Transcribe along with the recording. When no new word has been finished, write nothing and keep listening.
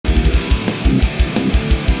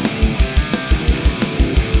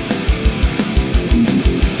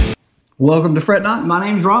Welcome to Fret Not. My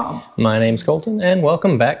name's Rob. My name's Colton, and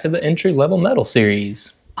welcome back to the entry-level metal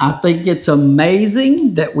series. I think it's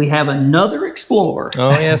amazing that we have another Explorer.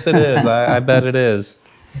 Oh, yes, it is. I bet it is.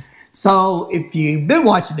 So if you've been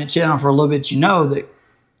watching the channel for a little bit, you know that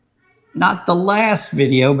not the last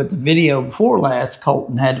video, but the video before last,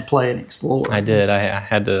 Colton had to play an Explorer. I did. I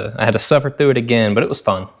had to suffer through it again, but it was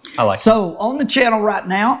fun. I like it. So on the channel right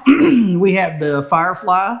now, we have the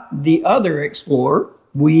Firefly, the other Explorer.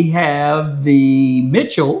 We have the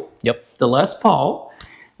Mitchell, Yep. the Les Paul.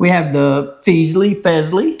 We have the Feasley,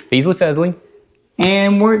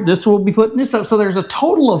 and this will be putting this up. So there's a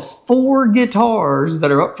total of 4 guitars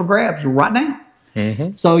that are up for grabs right now.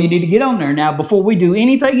 So you need to get on there. Now, before we do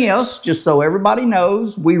anything else, just so everybody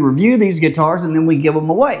knows, we review these guitars and then we give them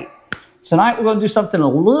away. Tonight we're going to do something a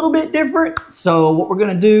little bit different. So what we're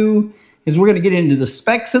going to do is we're going to get into the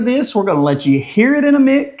specs of this. We're going to let you hear it in a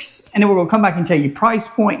mix, and then we're going to come back and tell you price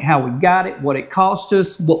point, how we got it, what it cost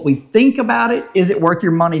us, what we think about it. Is it worth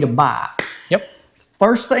your money to buy? Yep.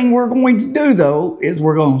 First thing we're going to do, though, is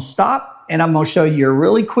we're going to stop, and I'm going to show you a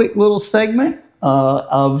really quick little segment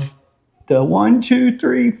of the 1, 2,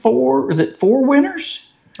 3, 4, is it 4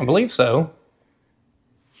 winners? I believe so.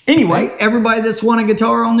 Anyway, everybody that's won a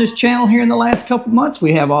guitar on this channel here in the last couple months,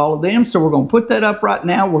 we have all of them. So we're going to put that up right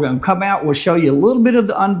now. We're going to come out. We'll show you a little bit of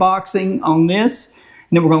the unboxing on this.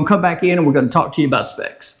 And then we're going to come back in and we're going to talk to you about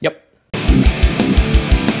specs. Yep.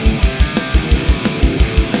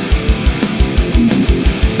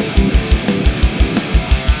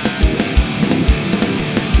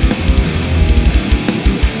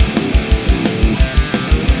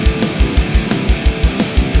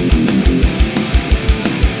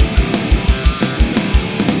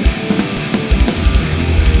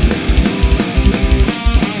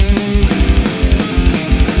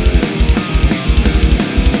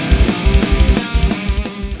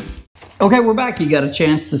 Okay, we're back. You got a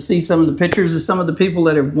chance to see some of the pictures of some of the people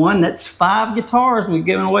that have won. That's 5 guitars we've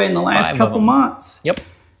given away in the last couple months. Yep.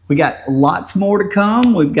 We got lots more to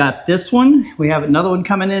come. We've got this one. We have another one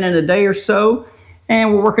coming in a day or so.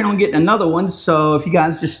 And we're working on getting another one. So if you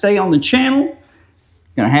guys just stay on the channel, you're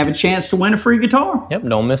going to have a chance to win a free guitar. Yep,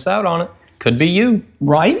 don't miss out on it. Could be you.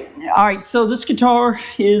 Right? All right, so this guitar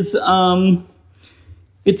is,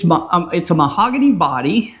 it's a mahogany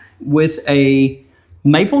body with a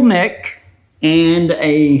maple neck and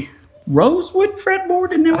a rosewood fretboard.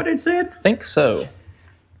 Isn't that what it said? I think so.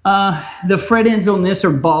 The fret ends on this are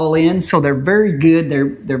ball ends, so they're very good.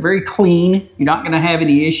 They're very clean. You're not going to have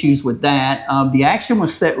any issues with that. The action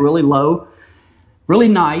was set really low, really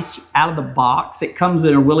nice out of the box. It comes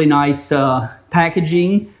in a really nice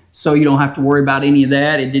packaging, so you don't have to worry about any of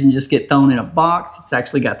that. It didn't just get thrown in a box. It's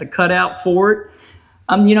actually got the cutout for it.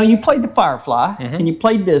 You know, you played the Firefly and you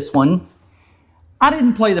played this one. I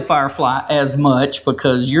didn't play the Firefly as much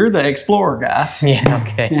because you're the Explorer guy. Yeah,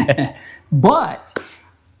 okay. But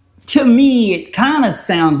to me, it kind of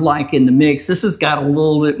sounds like in the mix, this has got a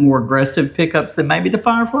little bit more aggressive pickups than maybe the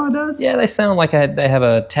Firefly does. Yeah, they sound like they have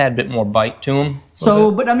a tad bit more bite to them.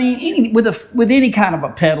 So, but I mean, with any kind of a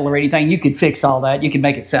pedal or anything, you could fix all that. You can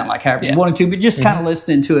make it sound like however you wanted to, but just kind of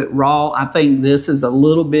listening to it raw, I think this is a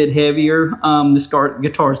little bit heavier. This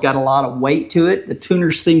guitar's got a lot of weight to it. The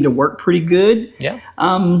tuners seem to work pretty good. Yeah.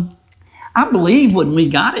 I believe when we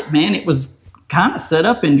got it, man, it was kind of set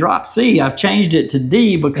up in drop C. I've changed it to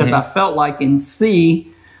D because I felt like in C,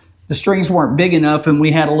 the strings weren't big enough and we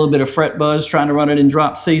had a little bit of fret buzz trying to run it in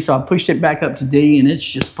drop C. So I pushed it back up to D and it's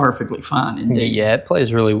just perfectly fine in D. Yeah, it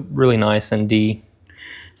plays really, really nice in D.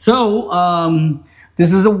 So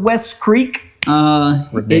this is a Westcreek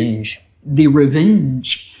Revenge. the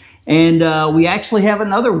Revenge. And we actually have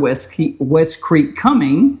another Westcreek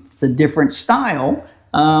coming. It's a different style.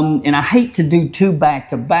 And I hate to do 2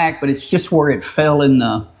 back-to-back, but it's just where it fell in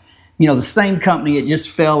the, you know, the same company. It just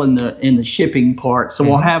fell in the shipping part. So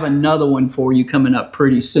we'll have another one for you coming up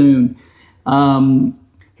pretty soon.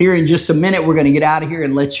 Here in just a minute, we're going to get out of here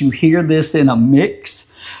and let you hear this in a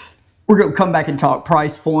mix. We're going to come back and talk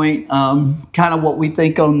price point, kind of what we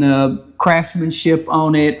think on the craftsmanship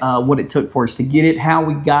on it, what it took for us to get it, how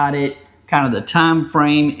we got it, kind of the time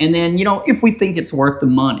frame, and then, you know, if we think it's worth the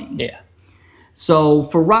money. Yeah. So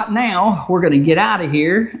for right now, we're going to get out of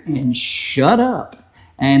here and shut up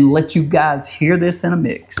and let you guys hear this in a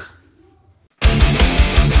mix.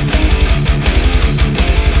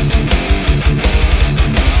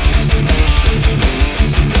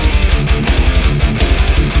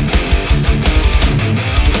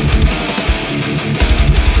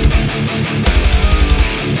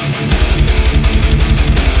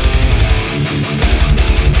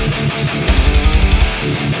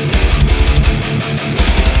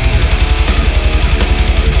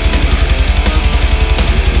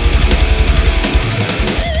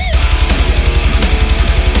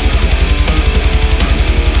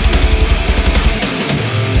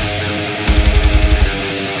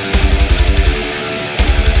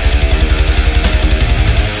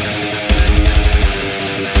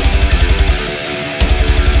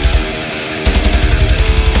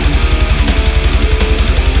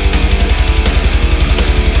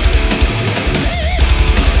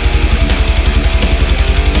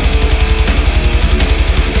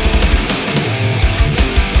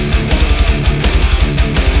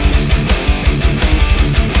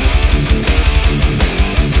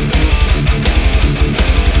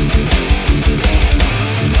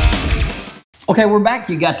 Okay, we're back.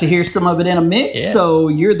 You got to hear some of it in a mix. Yeah. So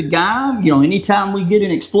you're the guy. You know, anytime we get an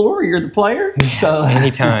Explorer, you're the player. Yeah, so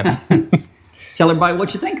anytime. Tell everybody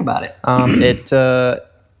what you think about it.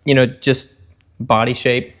 You know, just body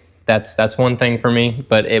shape. That's one thing for me,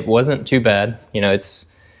 but it wasn't too bad. You know,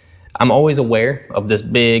 I'm always aware of this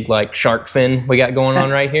big like shark fin we got going on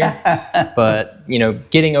right here, but you know,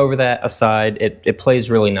 getting over that aside, it plays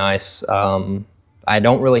really nice. I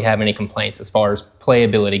don't really have any complaints as far as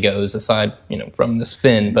playability goes, aside, you know, from this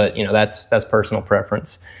fin, but you know, that's personal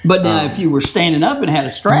preference. But now, if you were standing up and had a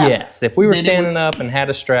strap, yes, if we were standing up and had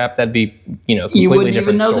a strap, that'd be, you know, completely you wouldn't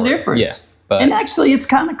different even know story. the difference. Yeah. But, and actually, it's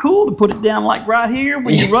kind of cool to put it down like right here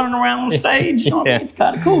when you're running around on stage. You know, Yeah. it's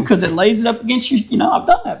kind of cool because it lays it up against you. You know, I've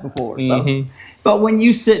done that before. So, but when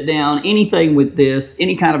you sit down, anything with this,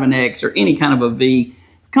 any kind of an X or any kind of a V,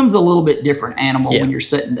 becomes a little bit different animal when you're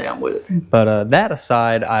sitting down with it. But that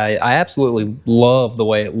aside, I absolutely love the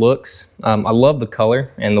way it looks. I love the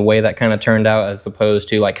color and the way that kind of turned out as opposed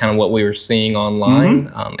to like kind of what we were seeing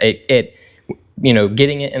online. You know,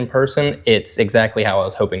 getting it in person, it's exactly how I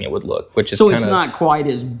was hoping it would look, which is so it's not quite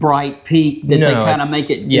as bright pink that they kind of make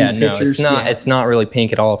it in the pictures. It's not. It's not really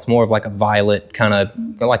pink at all. It's more of like a violet, kind of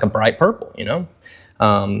like a bright purple. You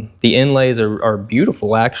know, the inlays are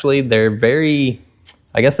beautiful. Actually, they're very.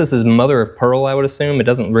 I guess this is mother of pearl. I would assume it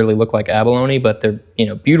doesn't really look like abalone, but they're, you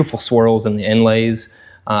know, beautiful swirls in the inlays.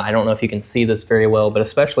 I don't know if you can see this very well, but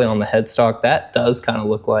especially on the headstock, that does kind of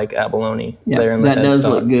look like abalone. Yeah, there in the that does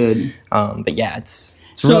look good. But yeah, it's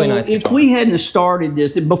really nice. So if we hadn't started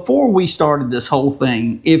this, before we started this whole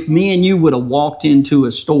thing, if me and you would have walked into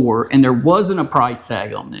a store and there wasn't a price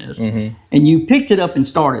tag on this, and you picked it up and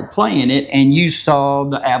started playing it, and you saw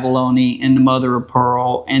the abalone and the mother of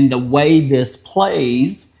pearl and the way this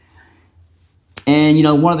plays, and you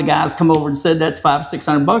know, one of the guys come over and said that's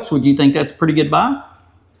 $500-600, would you think that's a pretty good buy?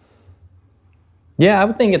 Yeah, I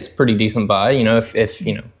would think it's a pretty decent buy. You know, if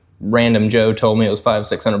you know, random Joe told me it was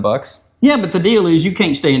 $500-600. Yeah, but the deal is you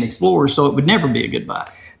can't stay in Explorer, so it would never be a good buy.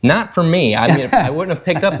 Not for me. I mean, I wouldn't have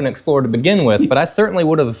picked up an Explorer to begin with, but I certainly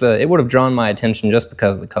would have. It would have drawn my attention just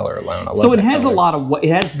because of the color alone. I love so it has color. a lot of weight.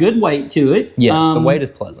 It has good weight to it. Yes, the weight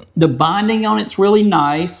is pleasant. The binding on it's really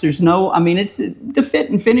nice. There's no, I mean, it's the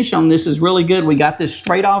fit and finish on this is really good. We got this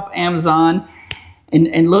straight off Amazon.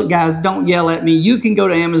 And look, guys, don't yell at me. You can go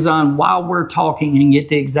to Amazon while we're talking and get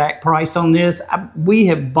the exact price on this. We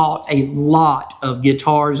have bought a lot of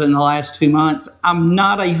guitars in the last 2 months. I'm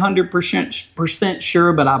not 100%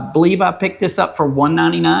 sure, but I believe I picked this up for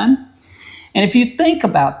 $199. And if you think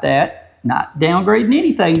about that, not downgrading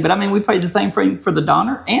anything, but I mean, we paid the same thing for the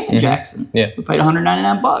Donner and the Jackson. Yeah. We paid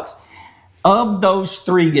 $199. Of those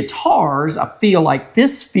three guitars, I feel like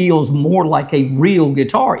this feels more like a real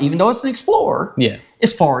guitar, even though it's an Explorer. Yeah.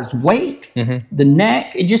 As far as weight, the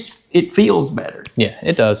neck, it feels better. Yeah,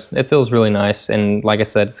 it does. It feels really nice, and like I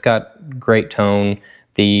said, it's got great tone.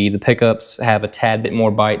 The pickups have a tad bit more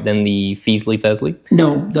bite than the Feasley Fesley.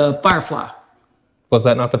 No, the Firefly. Was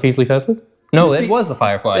that not the Feasley Fesley? No, it was the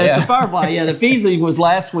Firefly. That's the Firefly. Yeah, the Feasley was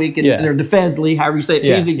last week, and or the Fesley, however you say it,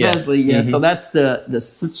 Feasley, Fesley. Yeah, so that's the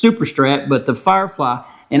Super Strat, but the Firefly,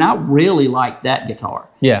 and I really like that guitar.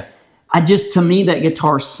 Yeah. To me, that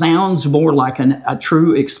guitar sounds more like a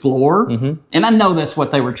true Explorer. And I know that's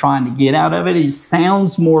what they were trying to get out of it. It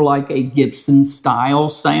sounds more like a Gibson style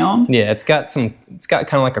sound. Yeah, it's got kind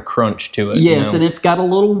of like a crunch to it. Yes, you know? and it's got a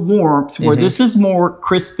little warmth where this is more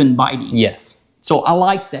crisp and bitey. Yes. So I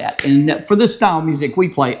like that. And for the style of music we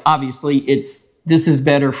play, obviously this is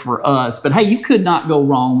better for us. But hey, you could not go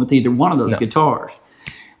wrong with either one of those guitars.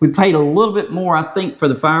 We paid a little bit more, I think, for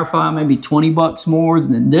the Firefly, maybe $20 more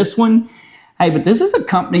than this one. Hey, but this is a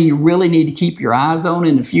company you really need to keep your eyes on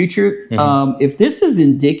in the future. If this is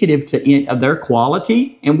indicative of their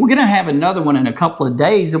quality, and we're going to have another one in a couple of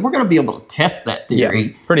days, and we're going to be able to test that theory. Yeah,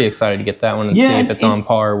 I'm pretty excited to get that one and see if it's on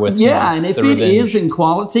par with and if it is in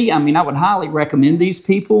quality, I mean, I would highly recommend these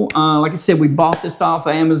people. Like I said, we bought this off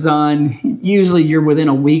Amazon. Usually you're within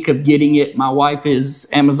a week of getting it. My wife is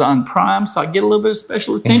Amazon Prime, so I get a little bit of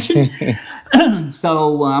special attention.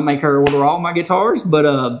 So I make her order all my guitars,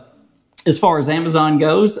 but as far as Amazon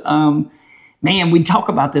goes, man, we talk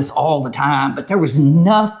about this all the time, but there was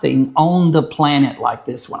nothing on the planet like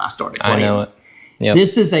this when I started playing. I know it. Yep.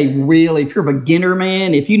 This is if you're a beginner,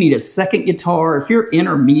 man, if you need a second guitar, if you're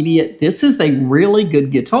intermediate, this is a really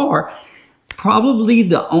good guitar. Probably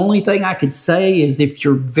the only thing I could say is if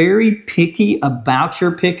you're very picky about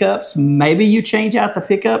your pickups, maybe you change out the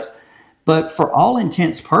pickups. But for all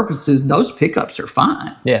intents purposes, those pickups are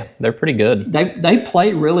fine. Yeah, they're pretty good. They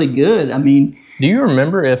play really good. I mean, do you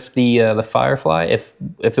remember if the Firefly, if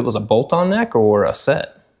it was a bolt-on neck or a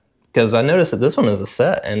set? because I noticed that this one is a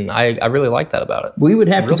set, and I really like that about it. We would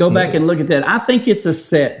have to go back smooth. and look at that. I think it's a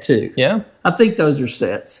set too. Yeah. I think those are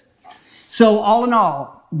sets. So all in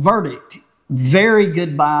all, verdict, very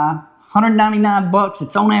good buy. $199.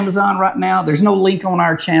 It's on Amazon right now. There's no link on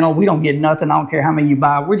our channel. We don't get nothing. I don't care how many you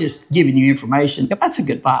buy. We're just giving you information. Yep. That's a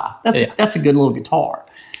good buy. That's a good little guitar.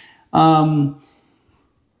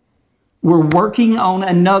 We're working on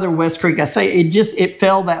another Westcreek. I say it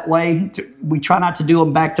fell that way. We try not to do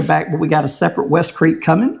them back to back, but we got a separate Westcreek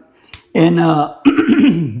coming. And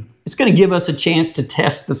it's going to give us a chance to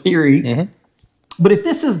test the theory. Mm-hmm. But if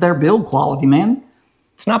this is their build quality, man,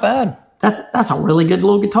 it's not bad. That's a really good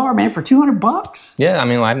little guitar, man, for $200. Yeah, I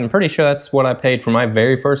mean, I'm pretty sure that's what I paid for my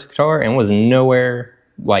very first guitar, and was nowhere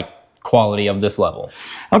like quality of this level.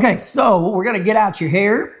 Okay, so we're gonna get out your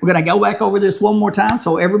hair. We're gonna go back over this one more time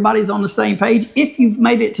so everybody's on the same page. If you've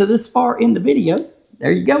made it to this far in the video,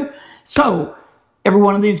 there you go. So every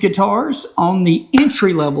one of these guitars on the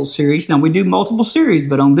entry-level series, now we do multiple series,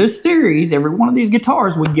 but on this series, every one of these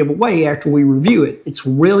guitars we give away after we review it. It's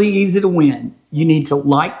really easy to win. You need to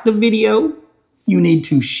like the video, you need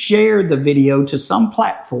to share the video to some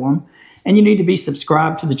platform, and you need to be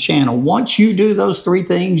subscribed to the channel. Once you do those three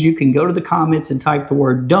things, you can go to the comments and type the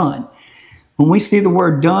word done. When we see the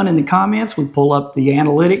word done in the comments, we pull up the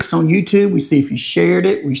analytics on YouTube. We see if you shared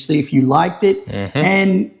it. We see if you liked it. Mm-hmm.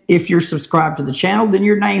 And if you're subscribed to the channel, then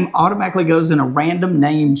your name automatically goes in a random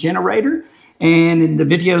name generator. And the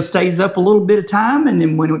video stays up a little bit of time. And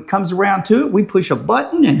then when it comes around to it, we push a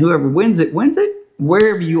button and whoever wins it, wins it.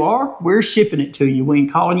 Wherever you are, we're shipping it to you. We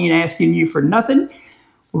ain't calling you and asking you for nothing.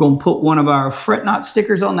 We're going to put one of our fret knot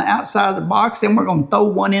stickers on the outside of the box. Then we're going to throw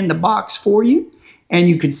one in the box for you. And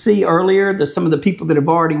you could see earlier that some of the people that have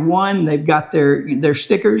already won, they've got their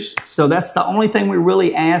stickers. So that's the only thing we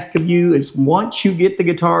really ask of you is once you get the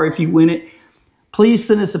guitar, if you win it, please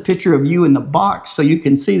send us a picture of you in the box so you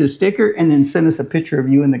can see the sticker, and then send us a picture of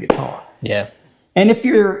you in the guitar. Yeah. And if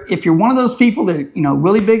you're one of those people that,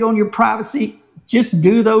 really big on your privacy, just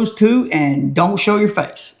do those two and don't show your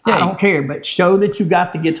face. Yeah, I don't care, but show that you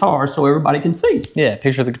got the guitar so everybody can see. Yeah,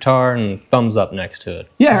 picture of the guitar and thumbs up next to it.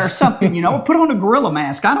 Yeah, or something, put on a gorilla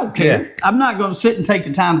mask. I don't care. Yeah. I'm not going to sit and take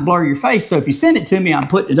the time to blur your face. So if you send it to me, I'm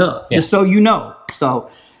putting it up, just so you know.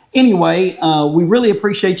 So anyway, we really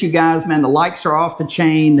appreciate you guys, man. The likes are off the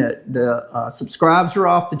chain. The subscribes are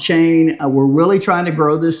off the chain. We're really trying to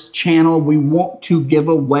grow this channel. We want to give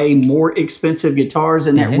away more expensive guitars,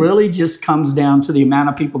 and that really just comes down to the amount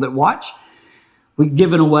of people that watch. We've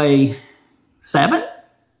given away 7?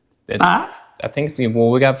 5? I think,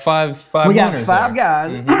 well, we got five we got 5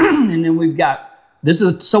 guys, and then we've got,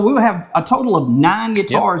 so we'll have a total of 9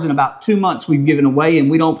 guitars in about 2 months we've given away,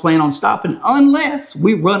 and we don't plan on stopping unless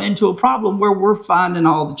we run into a problem where we're finding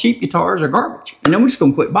all the cheap guitars are garbage, and then we're just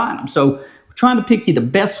going to quit buying them. So we're trying to pick you the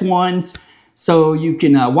best ones so you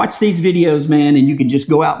can watch these videos, man, and you can just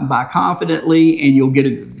go out and buy confidently, and you'll get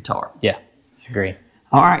a good guitar. Yeah, I agree.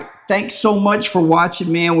 All right. Thanks so much for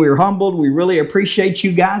watching, man. We're humbled. We really appreciate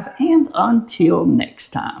you guys, and until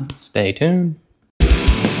next time. Stay tuned.